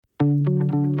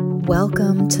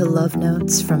Welcome to Love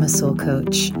Notes from a Soul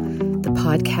Coach, the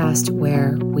podcast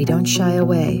where we don't shy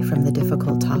away from the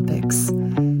difficult topics.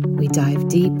 We dive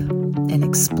deep and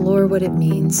explore what it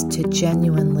means to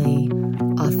genuinely,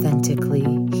 authentically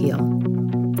heal.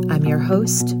 I'm your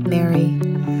host, Mary,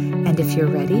 and if you're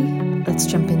ready, let's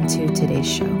jump into today's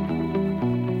show.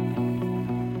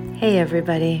 Hey,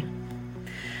 everybody.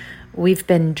 We've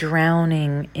been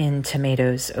drowning in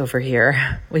tomatoes over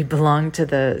here. We belong to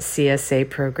the CSA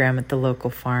program at the local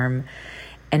farm,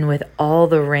 and with all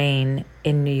the rain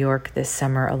in New York this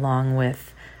summer, along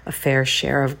with a fair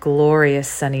share of glorious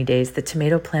sunny days, the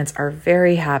tomato plants are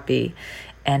very happy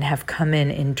and have come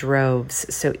in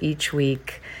droves. So each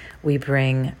week we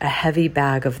bring a heavy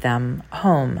bag of them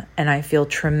home, and I feel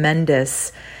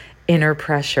tremendous inner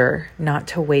pressure not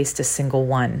to waste a single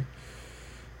one.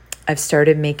 I've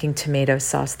started making tomato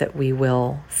sauce that we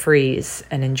will freeze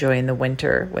and enjoy in the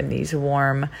winter when these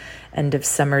warm end of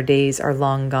summer days are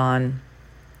long gone.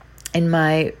 In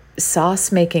my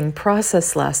sauce making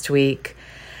process last week,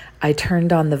 I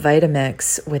turned on the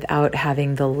Vitamix without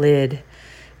having the lid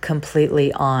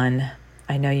completely on.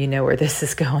 I know you know where this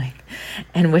is going.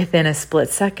 And within a split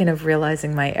second of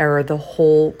realizing my error, the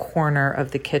whole corner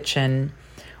of the kitchen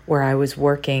where I was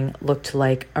working looked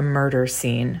like a murder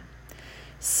scene.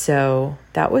 So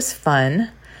that was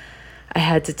fun. I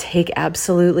had to take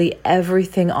absolutely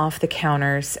everything off the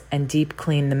counters and deep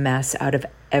clean the mess out of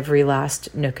every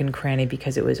last nook and cranny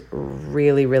because it was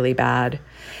really, really bad.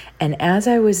 And as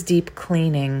I was deep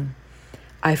cleaning,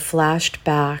 I flashed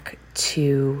back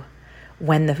to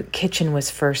when the kitchen was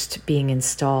first being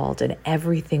installed and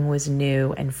everything was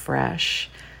new and fresh.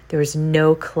 There was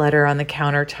no clutter on the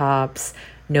countertops,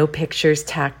 no pictures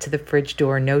tacked to the fridge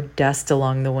door, no dust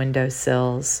along the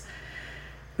windowsills.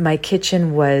 My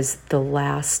kitchen was the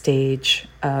last stage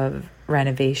of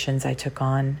renovations I took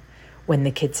on when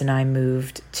the kids and I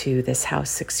moved to this house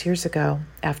 6 years ago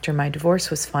after my divorce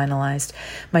was finalized.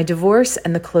 My divorce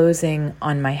and the closing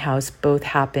on my house both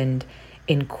happened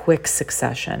in quick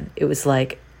succession. It was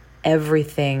like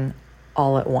everything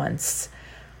all at once.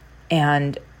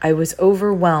 And I was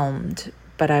overwhelmed,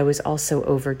 but I was also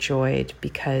overjoyed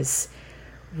because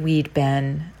we'd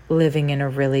been living in a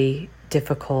really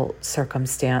difficult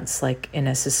circumstance, like in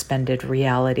a suspended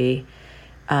reality,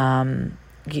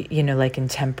 like in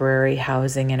temporary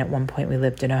housing. And at one point we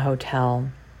lived in a hotel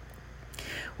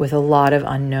with a lot of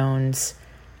unknowns.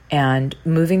 And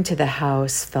moving to the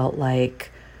house felt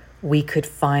like we could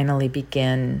finally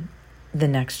begin the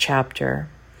next chapter.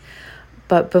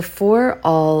 But before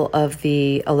all of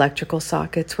the electrical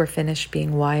sockets were finished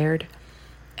being wired,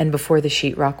 and before the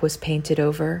sheetrock was painted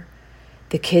over,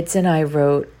 the kids and I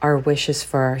wrote our wishes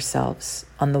for ourselves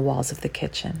on the walls of the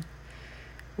kitchen.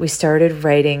 We started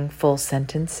writing full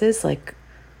sentences like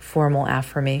formal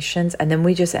affirmations, and then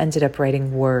we just ended up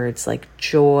writing words like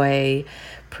joy,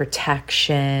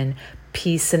 protection,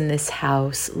 peace in this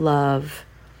house, love.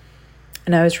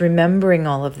 And I was remembering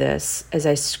all of this as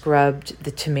I scrubbed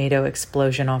the tomato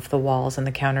explosion off the walls and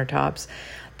the countertops.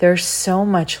 There's so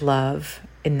much love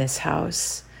in this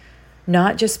house,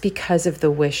 not just because of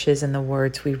the wishes and the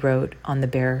words we wrote on the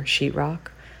bare sheetrock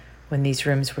when these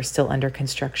rooms were still under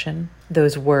construction,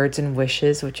 those words and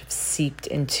wishes which have seeped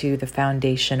into the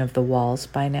foundation of the walls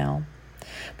by now,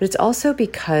 but it's also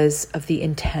because of the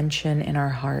intention in our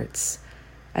hearts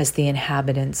as the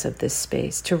inhabitants of this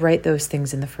space to write those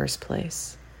things in the first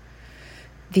place.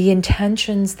 The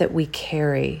intentions that we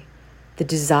carry, the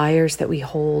desires that we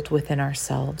hold within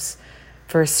ourselves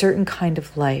for a certain kind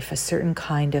of life, a certain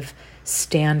kind of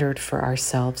standard for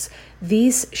ourselves,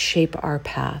 these shape our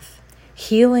path.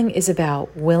 Healing is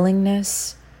about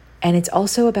willingness, and it's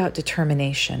also about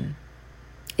determination.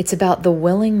 It's about the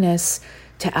willingness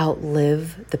to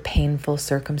outlive the painful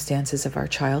circumstances of our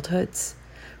childhoods,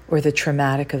 or the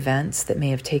traumatic events that may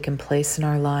have taken place in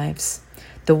our lives,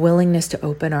 the willingness to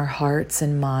open our hearts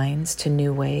and minds to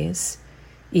new ways,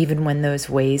 even when those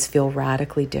ways feel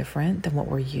radically different than what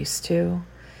we're used to,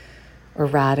 or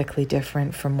radically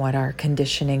different from what our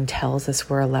conditioning tells us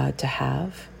we're allowed to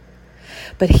have.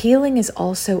 But healing is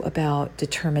also about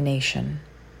determination,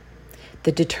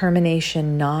 the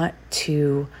determination not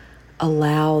to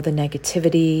allow the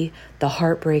negativity, the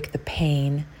heartbreak, the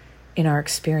pain in our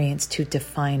experience to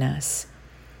define us.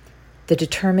 The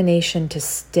determination to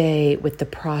stay with the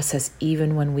process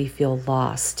even when we feel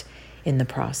lost in the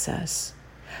process.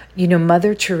 You know,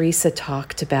 Mother Teresa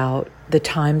talked about the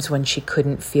times when she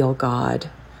couldn't feel God.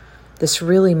 This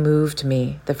really moved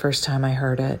me the first time I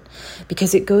heard it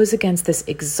because it goes against this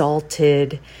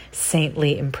exalted,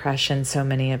 saintly impression so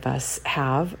many of us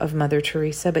have of Mother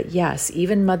Teresa. But yes,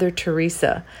 even Mother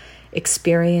Teresa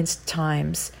experienced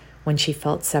times when she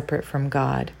felt separate from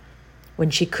God, when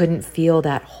she couldn't feel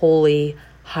that holy,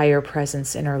 higher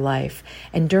presence in her life.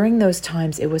 And during those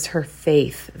times, it was her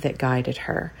faith that guided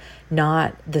her,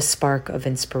 not the spark of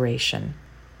inspiration.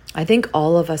 I think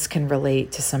all of us can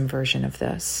relate to some version of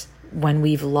this. When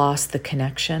we've lost the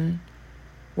connection,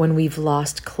 when we've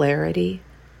lost clarity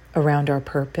around our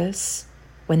purpose,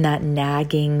 when that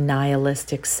nagging,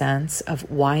 nihilistic sense of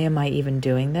why am I even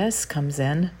doing this comes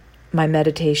in. My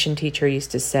meditation teacher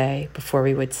used to say before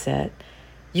we would sit,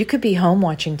 you could be home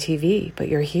watching TV, but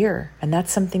you're here, and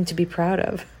that's something to be proud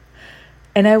of.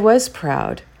 And I was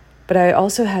proud, but I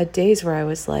also had days where I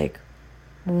was like,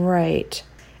 right,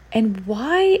 and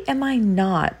why am I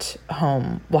not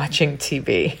home watching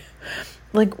TV?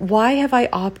 Like, why have I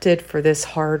opted for this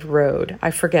hard road?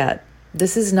 I forget.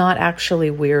 This is not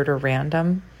actually weird or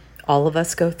random. All of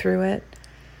us go through it.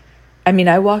 I mean,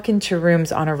 I walk into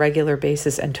rooms on a regular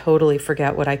basis and totally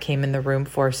forget what I came in the room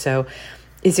for. So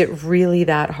is it really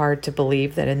that hard to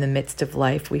believe that in the midst of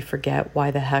life, we forget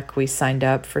why the heck we signed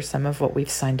up for some of what we've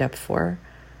signed up for?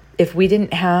 If we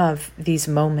didn't have these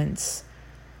moments,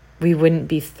 we wouldn't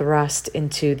be thrust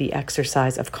into the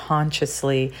exercise of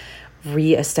consciously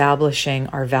reestablishing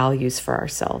our values for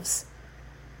ourselves.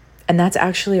 And that's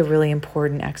actually a really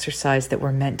important exercise that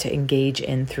we're meant to engage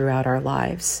in throughout our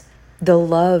lives. The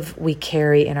love we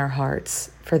carry in our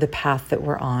hearts for the path that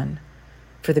we're on,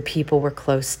 for the people we're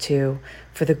close to,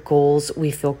 for the goals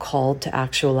we feel called to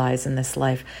actualize in this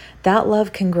life, that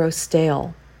love can grow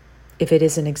stale if it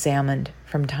isn't examined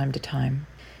from time to time.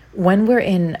 When we're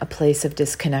in a place of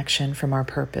disconnection from our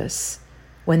purpose,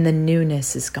 when the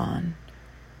newness is gone,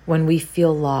 when we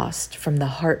feel lost from the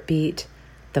heartbeat,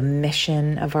 the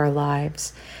mission of our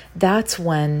lives, that's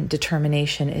when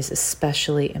determination is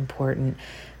especially important.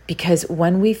 Because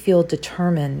when we feel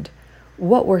determined,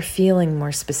 what we're feeling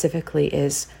more specifically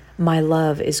is, my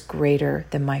love is greater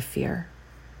than my fear.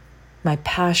 My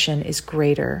passion is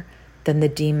greater than the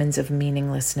demons of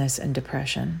meaninglessness and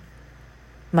depression.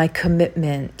 My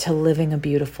commitment to living a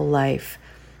beautiful life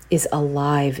is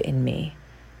alive in me,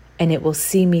 and it will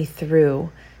see me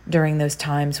through during those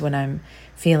times when I'm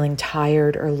feeling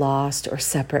tired or lost or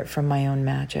separate from my own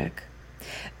magic.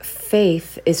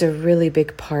 Faith is a really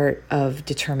big part of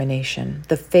determination.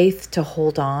 The faith to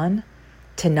hold on,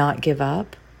 to not give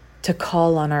up, to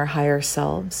call on our higher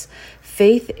selves.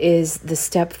 Faith is the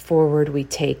step forward we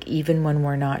take even when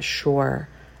we're not sure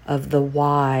of the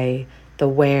why, the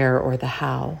where, or the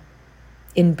how.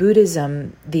 In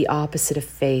Buddhism, the opposite of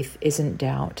faith isn't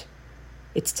doubt,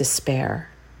 it's despair.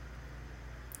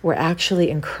 We're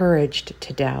actually encouraged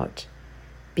to doubt,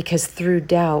 because through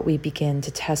doubt we begin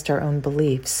to test our own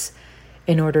beliefs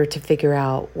in order to figure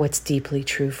out what's deeply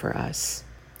true for us.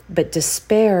 But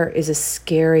despair is a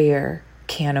scarier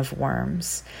can of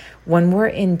worms. When we're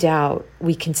in doubt,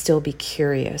 we can still be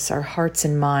curious. Our hearts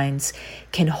and minds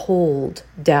can hold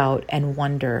doubt and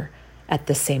wonder at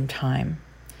the same time.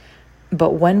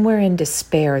 But when we're in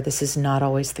despair, this is not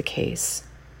always the case.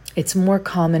 It's more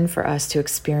common for us to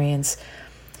experience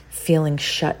feeling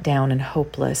shut down and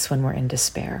hopeless when we're in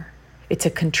despair. It's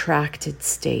a contracted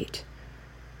state.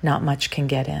 Not much can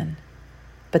get in.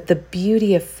 But the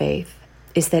beauty of faith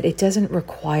is that it doesn't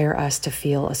require us to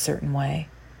feel a certain way.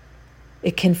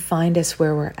 It can find us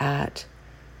where we're at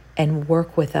and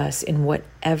work with us in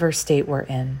whatever state we're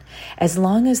in, as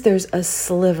long as there's a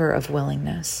sliver of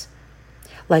willingness.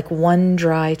 Like one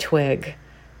dry twig,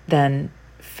 then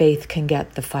faith can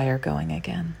get the fire going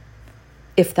again.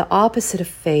 If the opposite of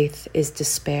faith is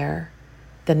despair,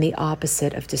 then the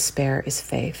opposite of despair is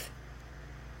faith.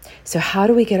 So how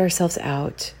do we get ourselves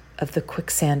out of the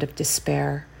quicksand of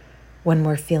despair when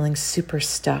we're feeling super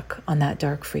stuck on that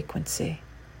dark frequency?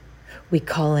 We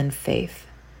call in faith.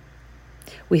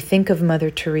 We think of Mother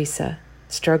Teresa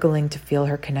struggling to feel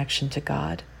her connection to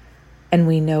God, and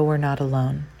we know we're not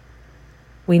alone.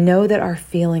 We know that our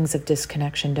feelings of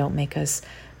disconnection don't make us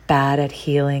bad at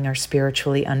healing or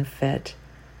spiritually unfit.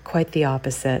 Quite the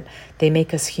opposite. They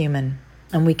make us human,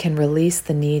 and we can release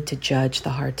the need to judge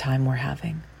the hard time we're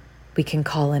having. We can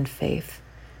call in faith.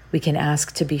 We can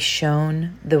ask to be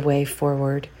shown the way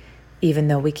forward, even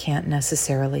though we can't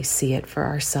necessarily see it for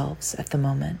ourselves at the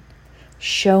moment.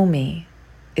 Show me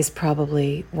is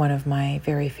probably one of my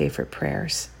very favorite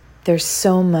prayers. There's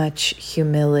so much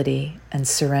humility and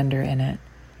surrender in it.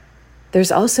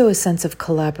 There's also a sense of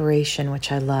collaboration, which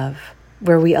I love,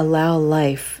 where we allow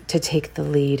life to take the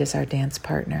lead as our dance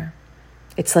partner.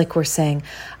 It's like we're saying,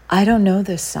 I don't know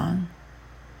this song.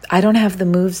 I don't have the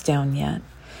moves down yet.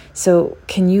 So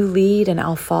can you lead and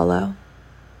I'll follow?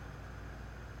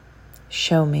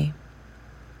 Show me.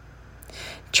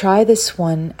 Try this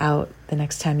one out the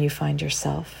next time you find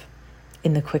yourself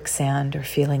in the quicksand or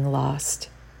feeling lost.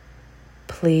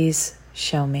 Please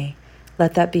show me.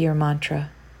 Let that be your mantra.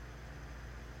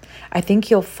 I think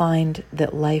you'll find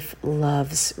that life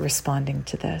loves responding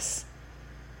to this.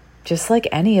 Just like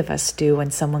any of us do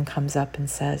when someone comes up and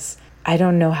says, I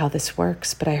don't know how this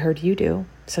works, but I heard you do.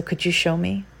 So could you show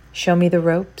me? Show me the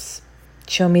ropes.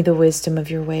 Show me the wisdom of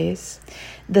your ways.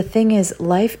 The thing is,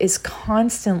 life is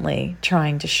constantly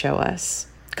trying to show us,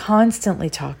 constantly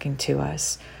talking to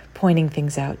us, pointing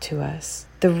things out to us.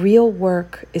 The real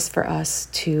work is for us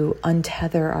to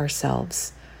untether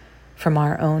ourselves from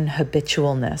our own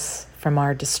habitualness, from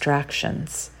our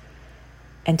distractions,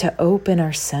 and to open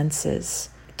our senses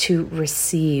to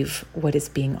receive what is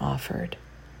being offered.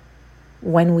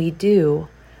 When we do,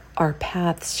 our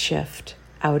paths shift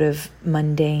out of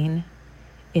mundane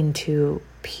into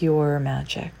pure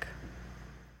magic.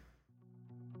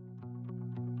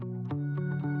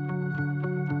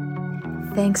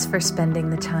 Thanks for spending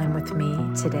the time with me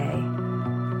today.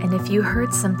 And if you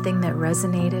heard something that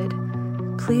resonated,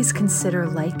 please consider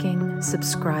liking,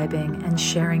 subscribing, and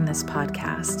sharing this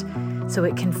podcast so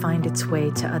it can find its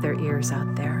way to other ears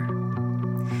out there.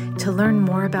 To learn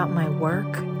more about my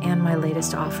work and my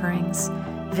latest offerings,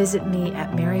 visit me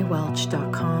at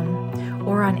marywelch.com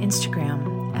or on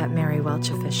Instagram at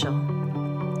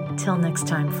marywelchofficial. Till next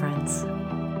time, friends.